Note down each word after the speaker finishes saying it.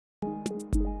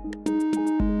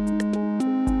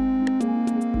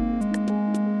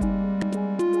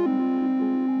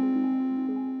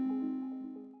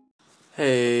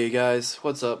guys,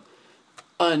 what's up?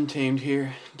 Untamed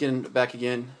here, getting back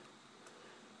again.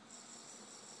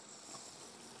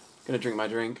 Gonna drink my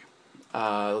drink.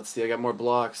 Let's see, I got more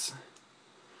blocks.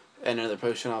 And another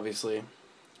potion, obviously.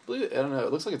 I don't know,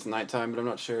 it looks like it's nighttime, but I'm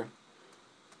not sure.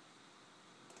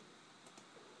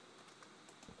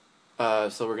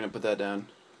 So we're gonna put that down.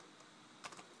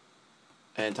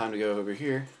 And time to go over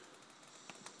here.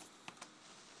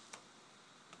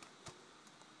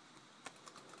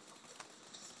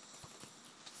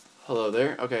 Hello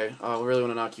there. Okay, I really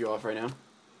want to knock you off right now.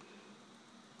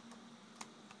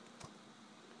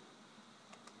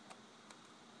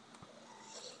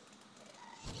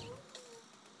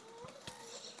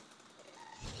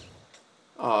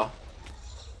 Aw.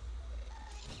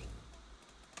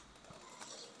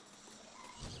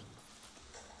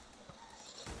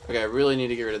 Okay, I really need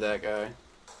to get rid of that guy.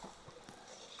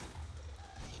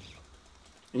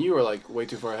 And you were like way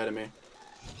too far ahead of me.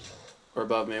 Or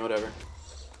above me, whatever.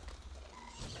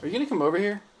 Are you gonna come over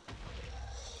here?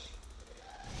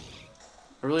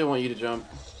 I really want you to jump.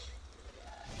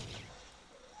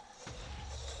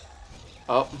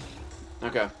 Oh.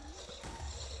 Okay.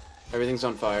 Everything's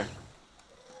on fire.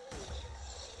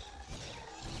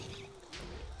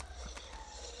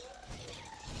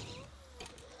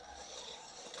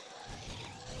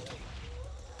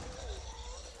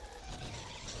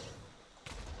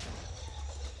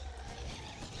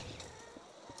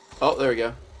 Oh, there we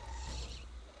go.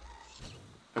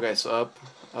 Okay, so up,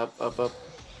 up, up, up.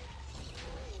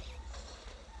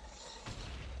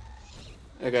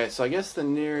 Okay, so I guess the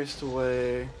nearest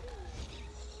way...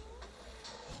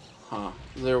 Huh.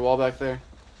 Is there a wall back there?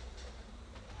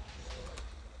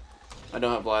 I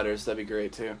don't have ladders, that'd be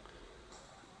great too.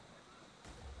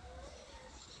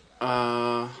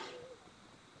 Well,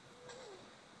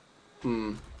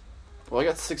 I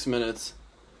got 6 minutes.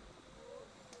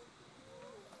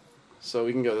 So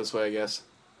we can go this way, I guess.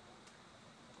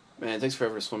 Man, it takes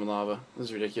forever to swim in lava. This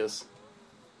is ridiculous.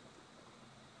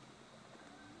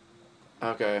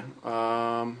 Okay,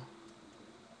 wonder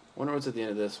what's at the end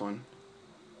of this one.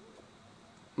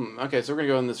 Okay, so we're gonna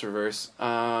go in this reverse.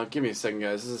 Give me a second,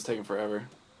 guys. This is taking forever.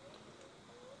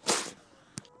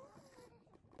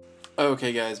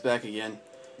 Okay, guys, back again.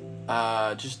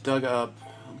 Just dug up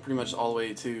pretty much all the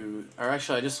way to... Or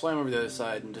actually, I just swam over the other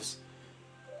side and just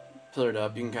pillared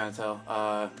up. You can kind of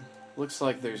tell. Looks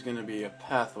like there's gonna be a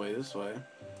pathway this way.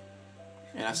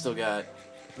 And I still got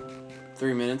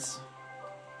 3 minutes.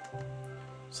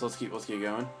 So let's keep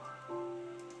going.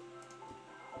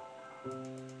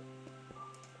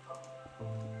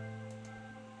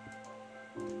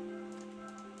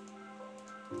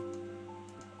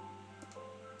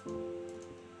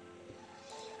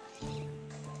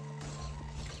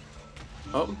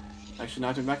 Oh, actually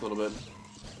knocked him back a little bit.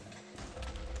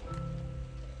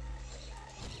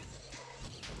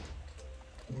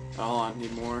 Oh, hold on,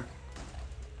 need more.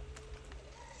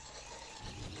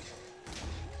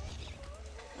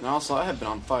 And also, I have been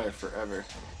on fire forever.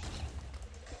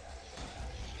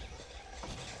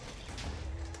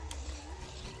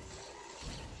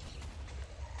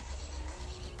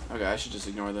 Okay, I should just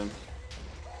ignore them.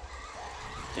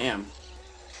 Damn.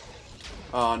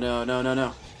 Oh, no, no, no,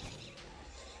 no.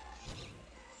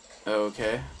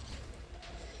 Okay.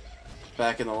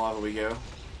 Back in the lava we go.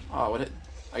 Oh, what hit?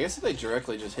 I guess if they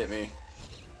directly just hit me.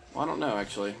 Well, I don't know,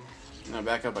 actually. No,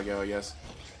 back up I go, I guess.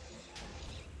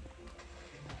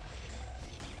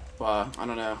 Well, I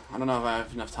don't know. I don't know if I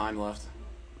have enough time left.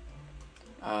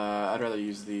 I'd rather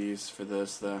use these for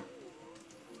this, though.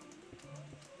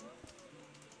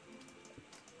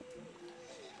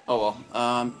 Oh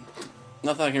well.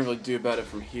 Nothing I can really do about it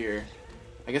from here.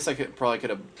 I guess I probably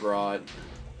could have brought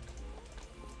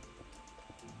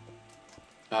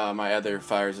my other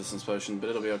fire resistance potion, but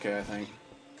it'll be okay, I think.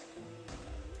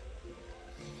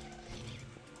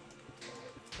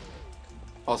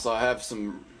 Also, I have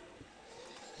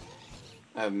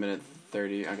a minute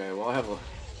 30. Okay, well I have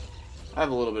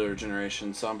a little bit of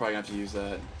regeneration, so I'm probably gonna have to use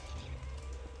that.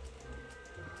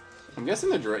 I'm guessing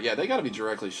they're yeah, they gotta be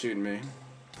directly shooting me.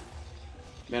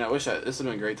 Man, I wish this would have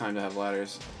been a great time to have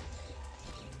ladders.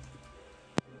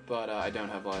 But I don't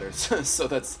have ladders, so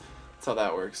that's how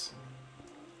that works.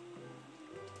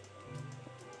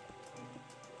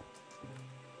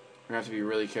 We're gonna have to be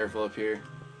really careful up here,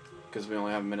 because we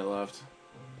only have a minute left.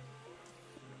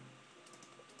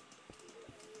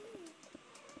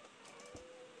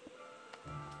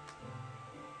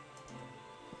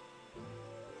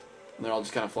 And they're all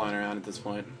just kind of flying around at this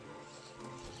point.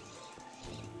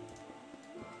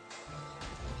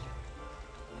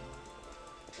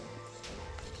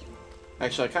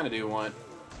 Actually, I kind of do want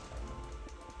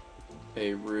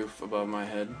a roof above my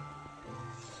head.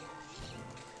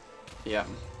 Yeah,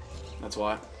 that's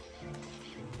why.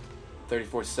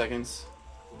 34 seconds.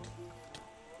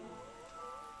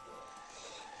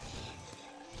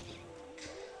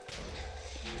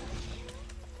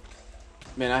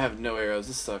 Man, I have no arrows.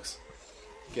 This sucks.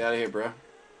 Get out of here, bro.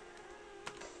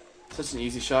 Such an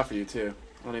easy shot for you, too.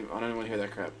 I don't even want to hear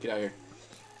that crap. Get out of here.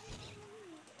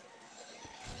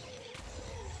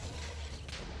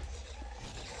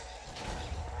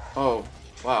 Oh,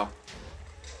 wow.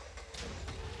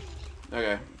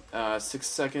 Okay. 6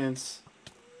 seconds.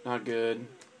 Not good.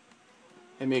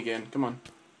 Hit me again. Come on.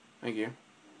 Thank you.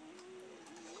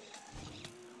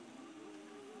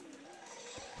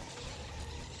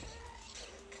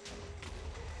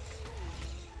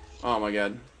 Oh my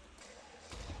god.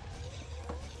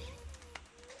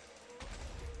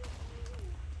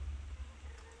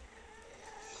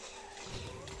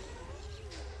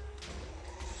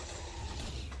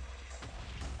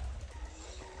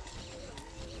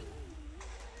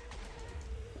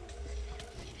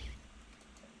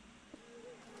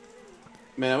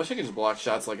 Man, I wish I could just block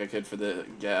shots like I could for the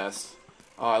gas.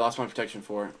 Oh, I lost my protection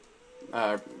 4.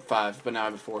 5, but now I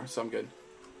have a 4, so I'm good.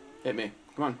 Hit me.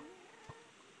 Come on.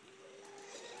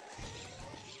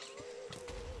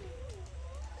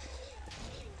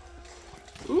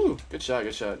 Ooh, good shot,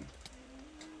 good shot.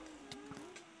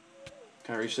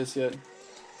 Can I reach this yet?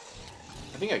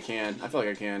 I think I can. I feel like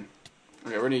I can.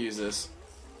 Okay, we're gonna use this.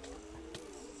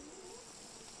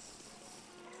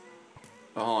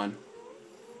 Oh, hold on.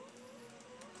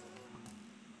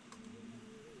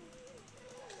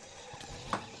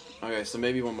 Okay, so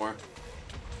maybe one more.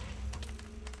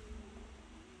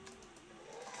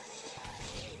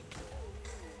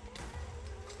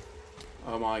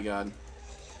 Oh my god.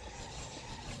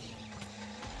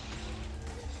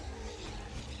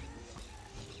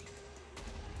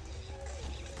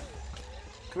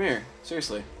 Come here,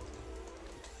 seriously.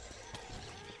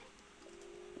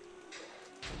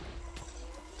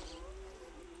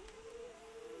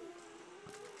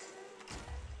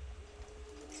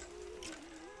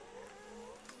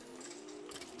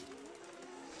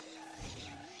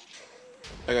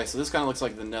 Okay, so this kind of looks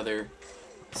like the nether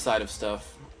side of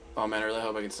stuff. Oh man, I really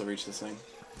hope I can still reach this thing.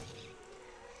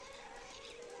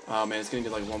 Oh man, it's gonna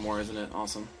get like one more, isn't it?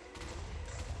 Awesome.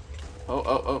 Oh,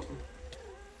 oh, oh.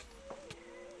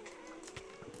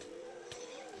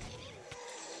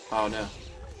 Oh no.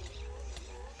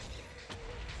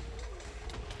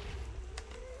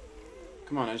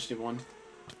 Come on, I just need one.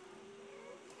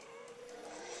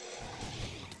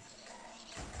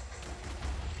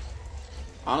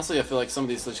 Honestly, I feel like some of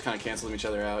these just kind of cancel each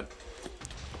other out.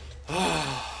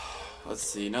 Let's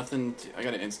see, nothing. I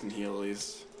got an instant heal at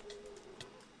least.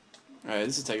 Alright,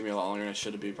 this is taking me a lot longer than it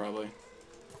should be, probably.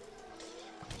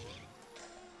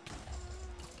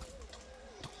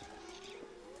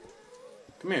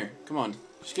 Come here, come on.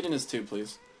 Just get in this tube,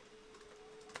 please.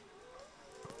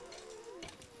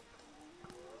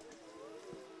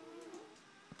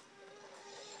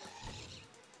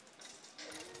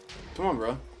 Come on,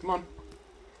 bro. Come on.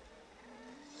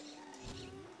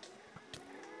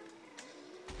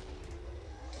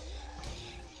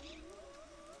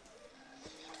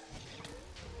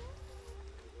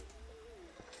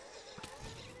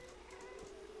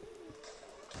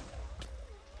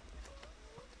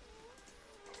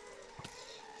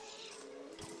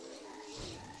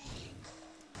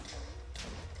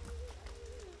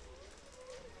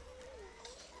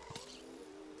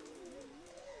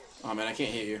 Oh man, I can't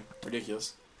hit you.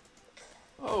 Ridiculous.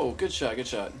 Oh, good shot, good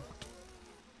shot.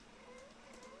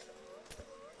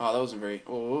 Oh, that wasn't very...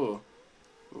 Ooh.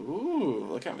 Ooh,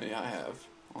 look how many I have.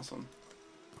 Awesome.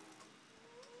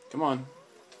 Come on.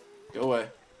 Go away.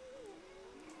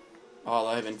 Oh,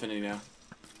 I have infinity now.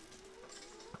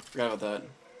 Forgot about that.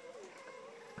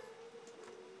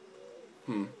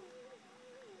 Hmm.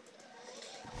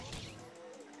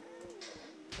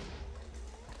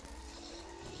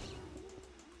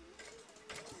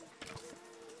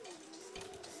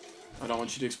 I don't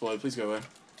want you to explode. Please go away.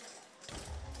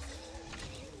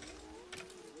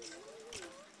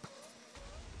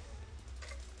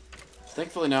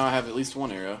 Thankfully now I have at least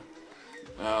one arrow.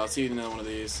 Let's see another one of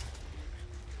these.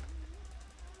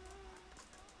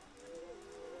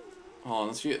 Hold on,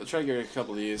 let's try to get a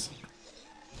couple of these.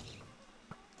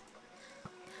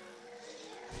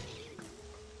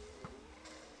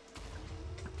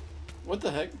 What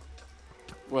the heck?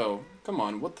 Whoa, come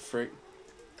on, what the frick?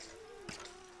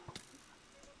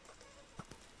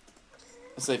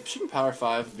 Let's say, shouldn't Power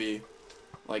 5 be,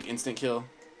 like, instant kill?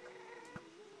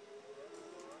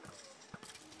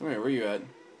 Come here, where you at?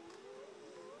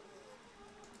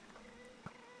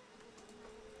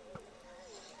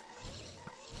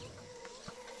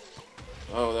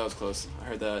 Oh, that was close. I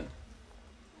heard that.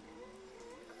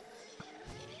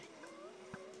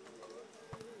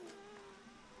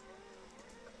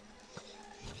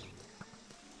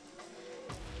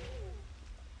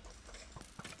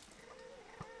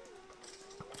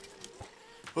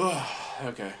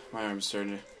 Okay, my arm's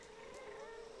starting to...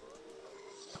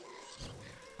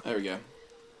 There we go.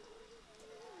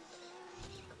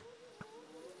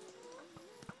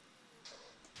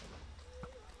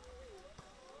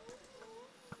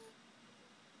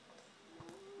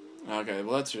 Okay,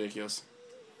 well that's ridiculous.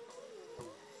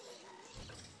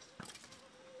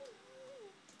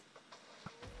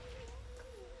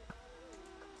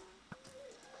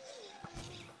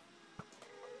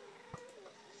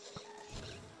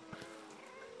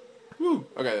 Woo!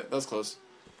 Okay, that's close.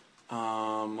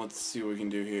 Let's see what we can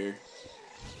do here.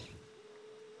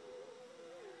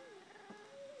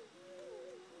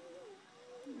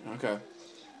 Okay.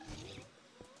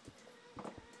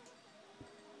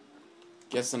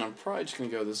 Guessing I'm probably just gonna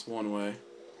go this one way.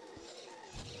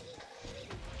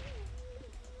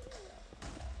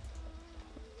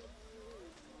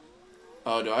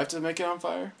 Oh, do I have to make it on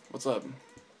fire? What's up?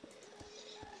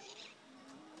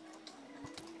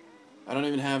 I don't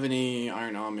even have any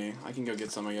iron on me. I can go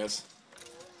get some, I guess.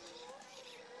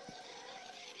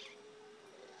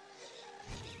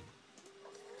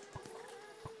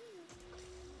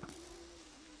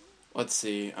 Let's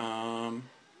see.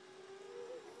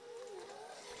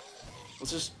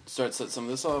 Let's just set some of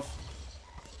this off.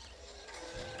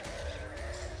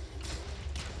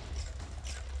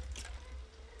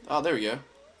 Oh, there we go.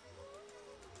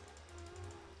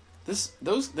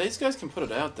 These guys can put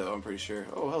it out though, I'm pretty sure.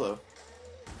 Oh, hello.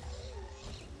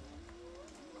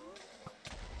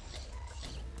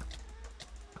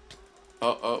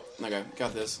 Oh, okay,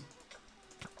 got this.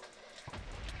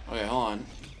 Okay, hold on.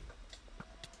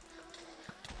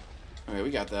 Okay,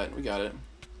 we got that. We got it.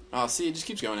 Oh, see, it just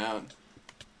keeps going out.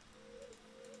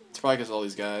 It's probably because of all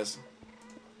these guys.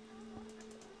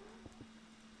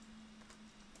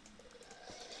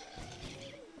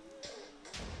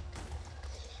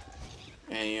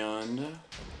 And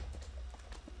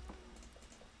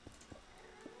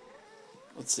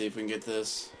let's see if we can get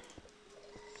this.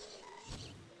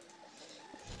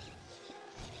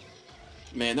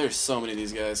 Man, there's so many of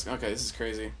these guys. Okay, this is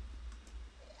crazy.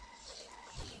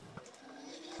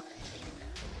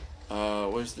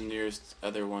 Where's the nearest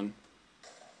other one?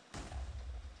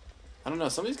 I don't know,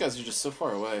 some of these guys are just so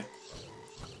far away.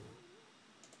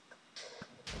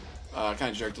 I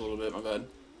kinda jerked a little bit, my bad.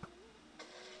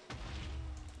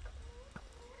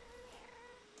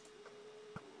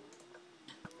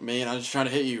 Man, I'm just trying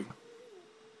to hit you.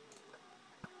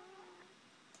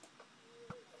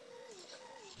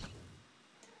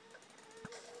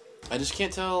 I just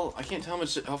can't tell. I can't tell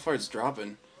how far it's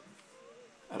dropping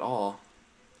at all.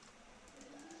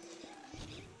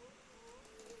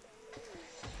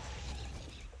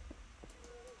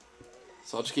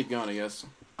 So I'll just keep going, I guess.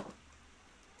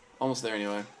 Almost there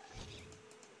anyway.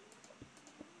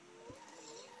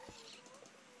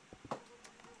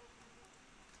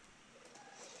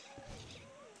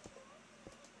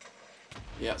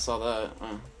 Yeah, saw that.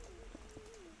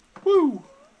 Woo!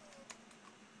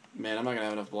 Man, I'm not gonna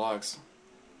have enough blocks.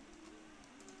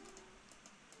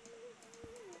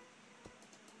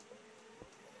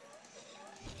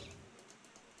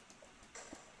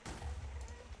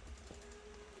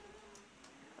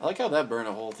 I like how that burned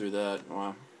a hole through that.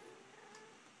 Wow.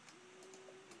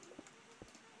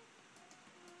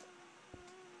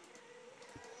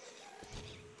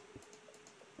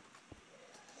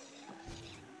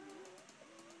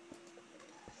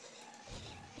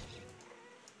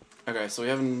 Okay, so we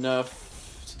have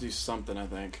enough to do something, I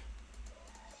think.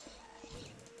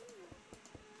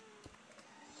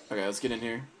 Okay, let's get in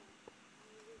here.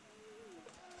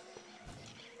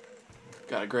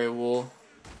 Got a gray wool.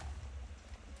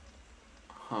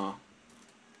 Huh.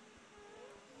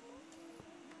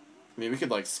 I mean, we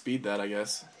could, like, speed that, I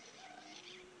guess.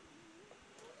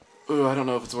 Ooh, I don't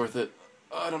know if it's worth it.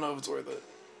 I don't know if it's worth it.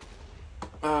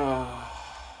 I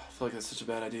feel like that's such a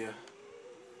bad idea.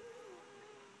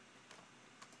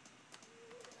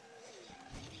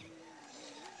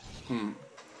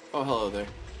 Oh, hello there.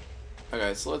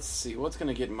 Okay, so let's see. What's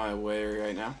gonna get in my way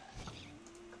right now?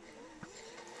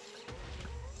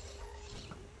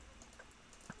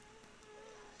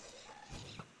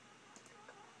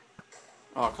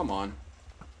 Oh, come on.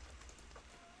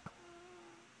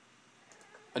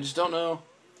 I just don't know.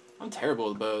 I'm terrible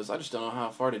with bows. I just don't know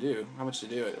how much to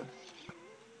do it.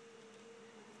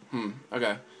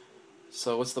 Okay.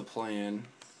 So what's the plan?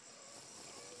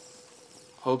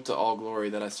 Hope to all glory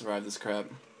that I survived this crap.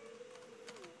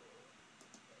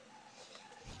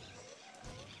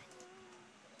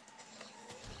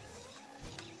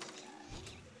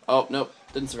 Oh, nope.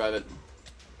 Didn't survive it.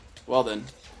 Well then.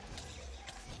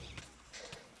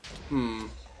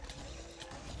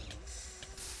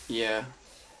 Yeah.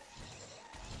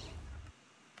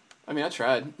 I mean, I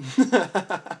tried.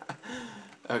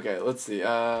 Okay, let's see.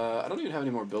 I don't even have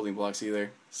any more building blocks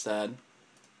either. Sad.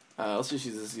 Let's just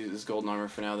use this golden armor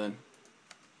for now then.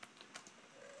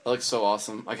 That looks so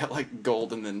awesome. I got like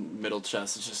gold and then middle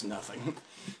chest. It's just nothing.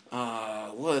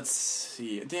 Let's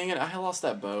see. Dang it, I lost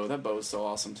that bow. That bow is so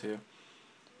awesome too.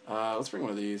 Let's bring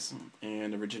one of these.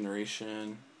 And a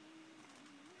regeneration.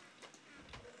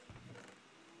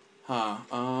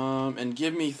 And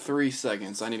give me 3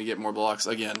 seconds. I need to get more blocks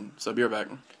again. So be right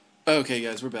back. Okay,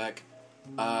 guys, we're back.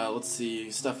 Let's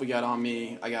see. Stuff we got on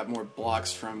me. I got more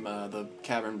blocks from the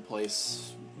cavern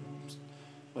place.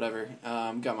 Whatever.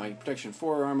 Got my protection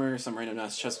 4 armor, some random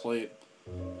ass chest plate,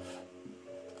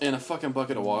 and a fucking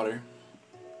bucket of water.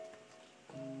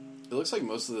 It looks like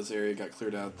most of this area got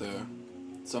cleared out though,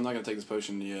 so I'm not gonna take this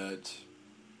potion yet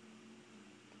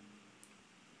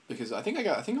because I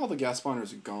think all the gas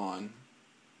spawners are gone.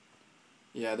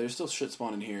 Yeah, there's still shit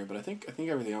spawning here, but I think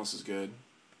everything else is good.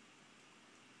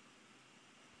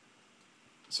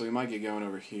 So we might get going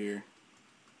over here.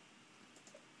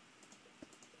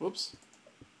 Whoops.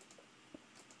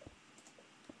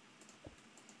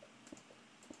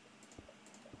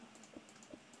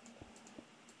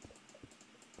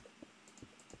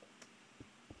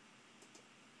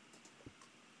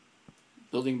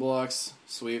 Building blocks,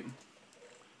 sweet.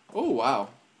 Oh wow,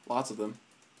 lots of them.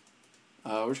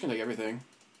 We're just gonna take everything.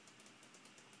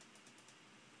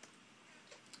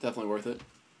 Definitely worth it.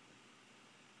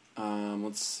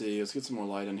 Let's see. Let's get some more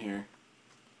light in here.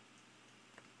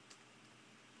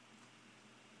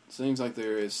 Seems like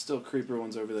there is still creeper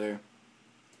ones over there.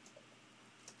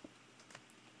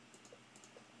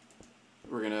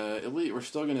 We're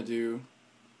still gonna do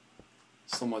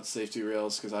somewhat safety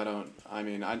rails because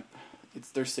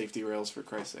there's safety rails for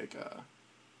Christ's sake.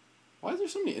 Why is there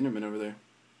so many Endermen over there?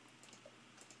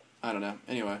 I don't know.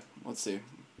 Anyway, let's see.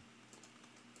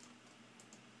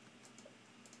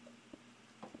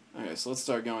 Okay, so let's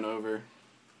start going over.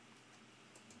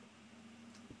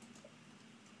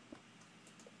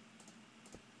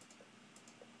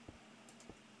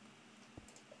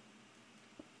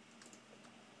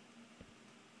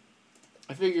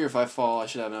 I figure if I fall, I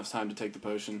should have enough time to take the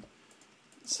potion.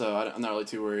 So I'm not really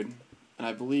too worried. And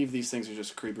I believe these things are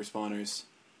just creeper spawners.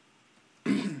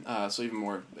 So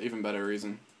even better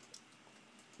reason.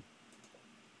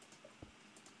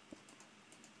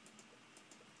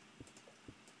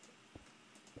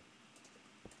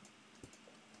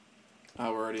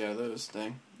 Oh, we're already out of those.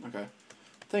 Dang. Okay.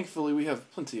 Thankfully, we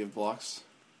have plenty of blocks.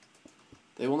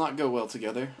 They will not go well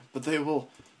together, but they will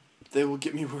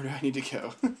get me where I need to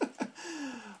go.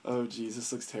 Oh, jeez,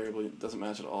 this looks terrible. It doesn't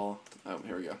match at all. Oh,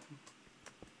 here we go.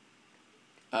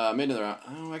 Made another.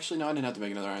 Oh, actually, no, I didn't have to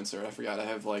make another iron sword. I forgot. I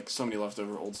have like so many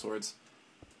leftover old swords.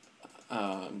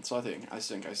 So I think I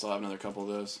still have another couple of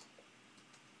those.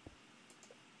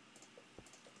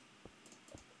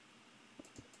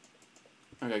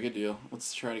 Okay, good deal.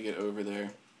 Let's try to get over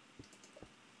there.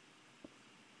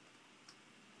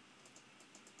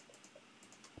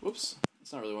 Whoops.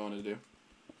 That's not really what I want to do.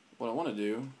 What I want to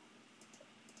do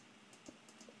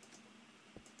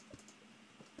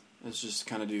is just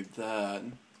kind of do that.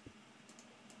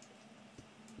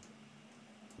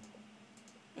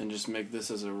 And just make this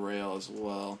as a rail as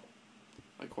well.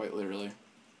 Like, quite literally.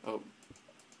 Oh.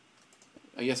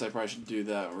 I guess I probably should do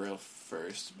that rail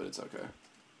first, but it's okay.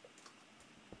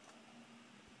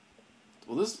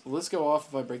 Will this go off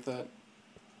if I break that?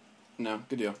 No,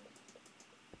 good deal.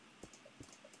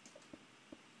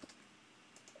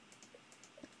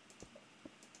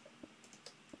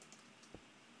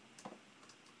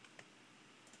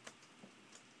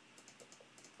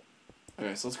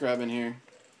 Okay, so let's grab in here.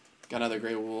 Got another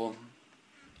gray wool.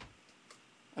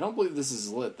 I don't believe this is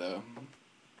lit though.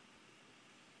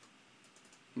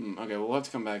 Okay, we'll have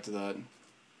to come back to that.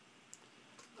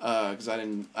 Because I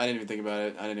didn't even think about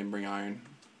it. I didn't even bring iron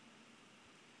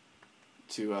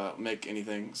to make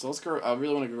anything. So let's go. I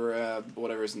really want to grab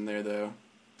whatever's in there though.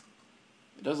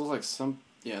 It does look like some.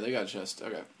 Yeah, they got a chest.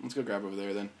 Okay, let's go grab over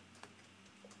there then.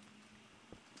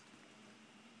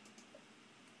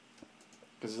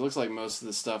 Because it looks like most of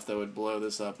the stuff that would blow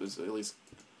this up is at least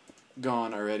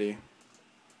gone already.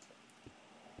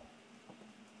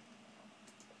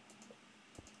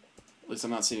 At least I'm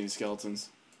not seeing any skeletons.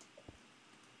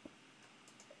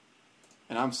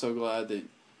 And I'm so glad that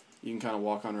you can kind of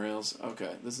walk on rails.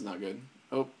 Okay, this is not good.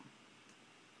 Oh.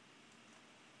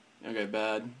 Okay,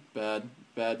 bad.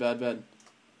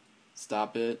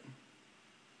 Stop it.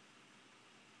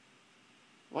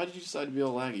 Why did you decide to be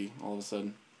all laggy all of a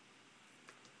sudden?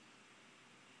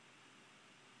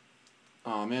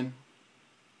 Aw, man.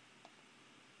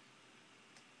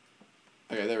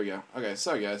 Okay, there we go. Okay,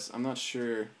 sorry guys. I'm not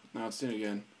sure. Now it's doing it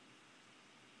again.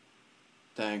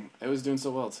 Dang. It was doing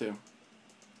so well, too.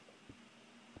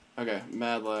 Okay,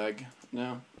 mad lag.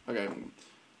 No? Okay.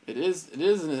 It is and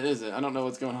it isn't. I don't know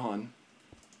what's going on.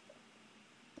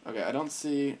 Okay, I don't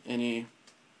see any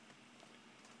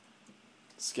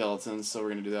skeletons, so we're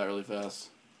going to do that really fast.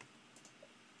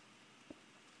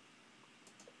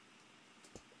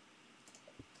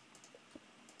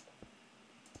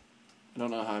 I don't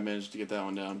know how I managed to get that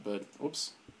one down, but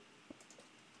whoops.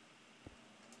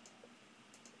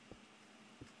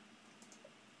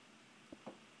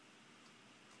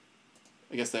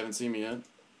 I guess they haven't seen me yet.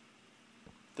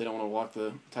 They don't want to walk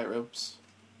the tight ropes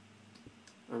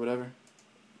or whatever.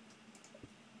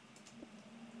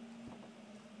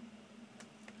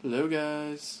 Hello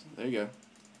guys. There you go.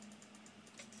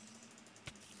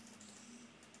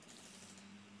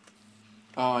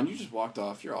 Oh, and you just walked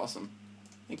off. You're awesome.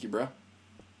 Thank you, bro.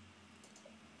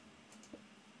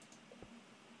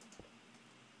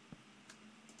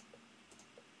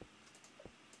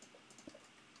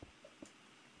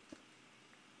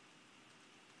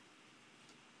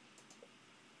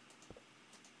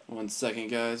 One second,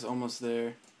 guys. Almost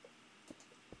there.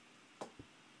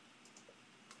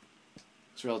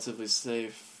 It's relatively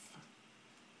safe.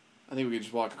 I think we could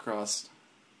just walk across.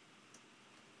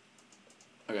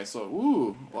 Okay, so,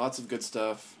 ooh, lots of good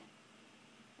stuff.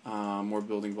 More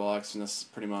building blocks, and this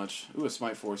pretty much. Ooh, a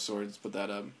Smite Force sword. Let's put that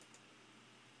up.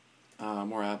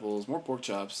 More apples, more pork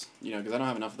chops. You know, because I don't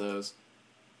have enough of those.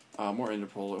 More Ender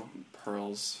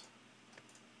pearls.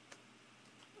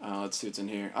 Let's see what's in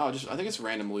here. Oh, I think it's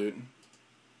random loot.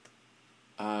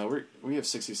 We have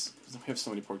 60. We have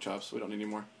so many pork chops. We don't need any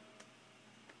more.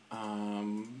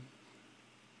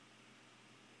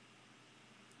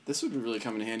 This would really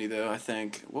come in handy, though. I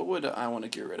think. What would I want to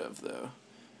get rid of, though?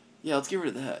 Yeah, let's get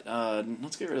rid of that.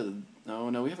 Let's get rid of the.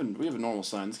 No, we have a normal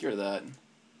sign. Let's get rid of that.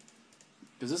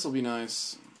 Because this will be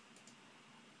nice.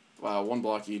 Wow, 1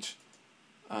 block each.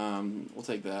 We'll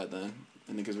take that then,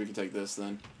 and because we can take this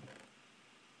then.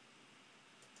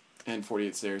 And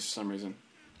 48 stairs for some reason.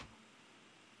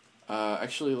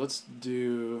 Actually, let's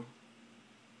do.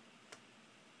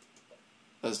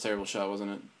 That was a terrible shot,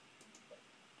 wasn't it?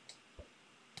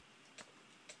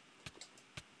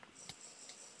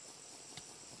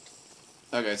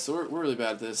 Okay, so we're really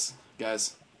bad at this,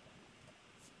 guys.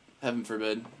 Heaven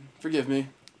forbid. Forgive me.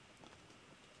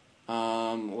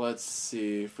 Let's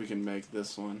see if we can make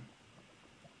this one.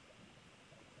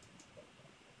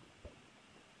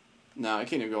 No, I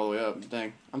can't even go all the way up.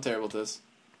 Dang, I'm terrible at this.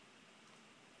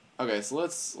 Okay, so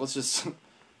let's just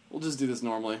we'll just do this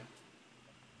normally.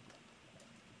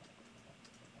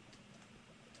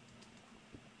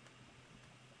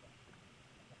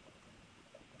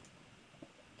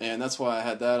 And that's why I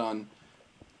had that on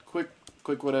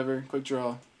quick whatever, quick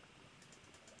draw.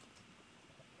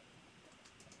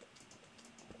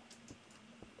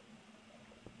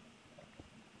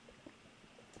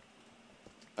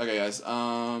 Okay, guys,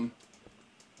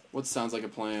 what sounds like a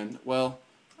plan? Well,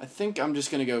 I think I'm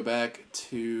just gonna go back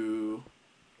to.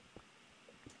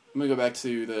 I'm gonna go back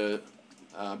to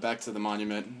the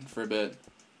monument for a bit,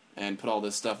 and put all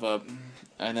this stuff up,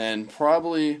 and then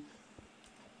probably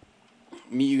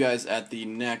meet you guys at the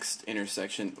next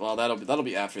intersection. Well, that'll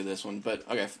be after this one. But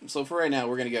okay, so for right now,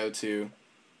 we're gonna go to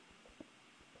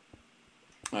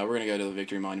the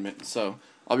Victory Monument. So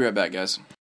I'll be right back, guys.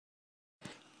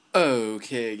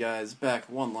 Okay, guys, back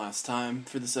one last time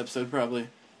for this episode, probably.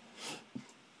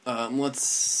 Let's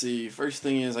see. First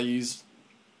thing is I used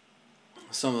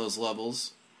some of those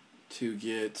levels to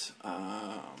get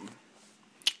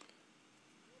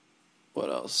what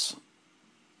else?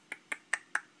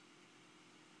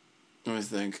 Let me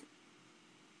think.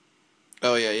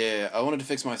 Oh yeah. I wanted to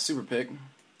fix my super pick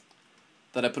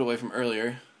that I put away from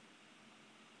earlier.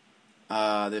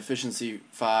 The efficiency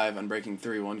 5 and breaking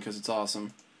 3 one because it's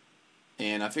awesome.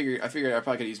 And I figured I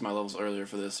probably could use my levels earlier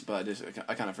for this, but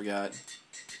I kind of forgot.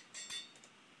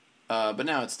 But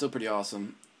now it's still pretty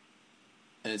awesome,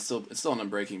 and it's still an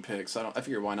unbreaking pick. So I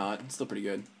figure why not? It's still pretty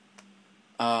good.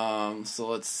 So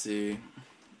let's see.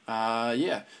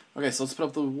 Yeah. Okay, so let's put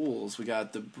up the wools. We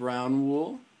got the brown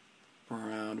wool,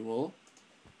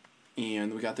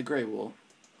 and we got the gray wool.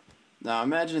 Now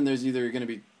imagine there's either going to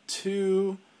be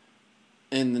 2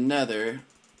 in the nether,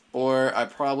 or I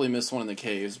probably missed one in the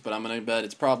caves, but I'm going to bet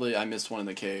it's probably I missed one in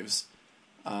the caves.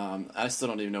 I still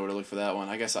don't even know where to look for that one.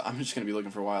 I guess I'm just going to be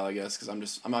looking for a while, I guess, because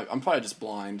I'm probably just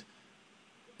blind.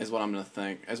 is what I'm gonna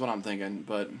think. Is what I'm thinking.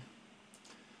 But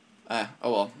oh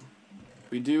well.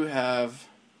 We do have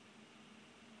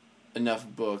enough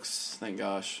books, thank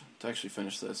gosh, to actually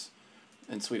finish this.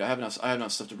 And sweet, I have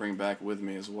enough stuff to bring back with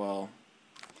me as well.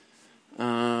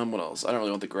 What else? I don't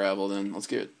really want the gravel then. Let's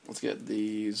get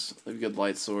these. Maybe a good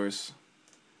light source.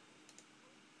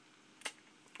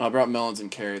 I brought melons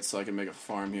and carrots so I can make a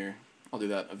farm here. I'll do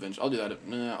that eventually.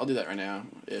 I'll do that right now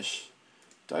ish.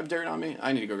 Do I have dirt on me?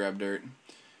 I need to go grab dirt.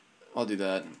 I'll do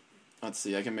that. Let's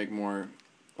see. I can make more.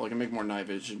 Well, I can make more night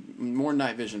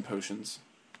vision potions.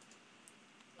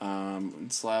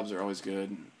 And slabs are always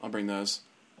good. I'll bring those.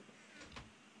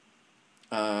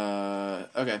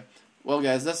 Okay. Well,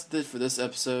 guys, that's it for this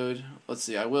episode. Let's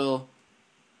see. I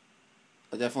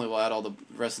definitely will add all the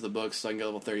rest of the books so I can get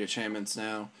level 30 enchantments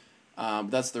now.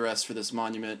 That's the rest for this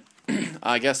monument.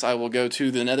 I guess I will go to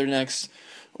the Nether next,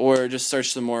 or just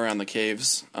search some more around the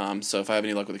caves. So if I have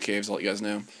any luck with the caves, I'll let you guys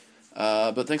know.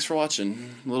 But thanks for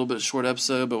watching. A little bit short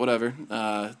episode, but whatever.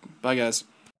 Bye, guys.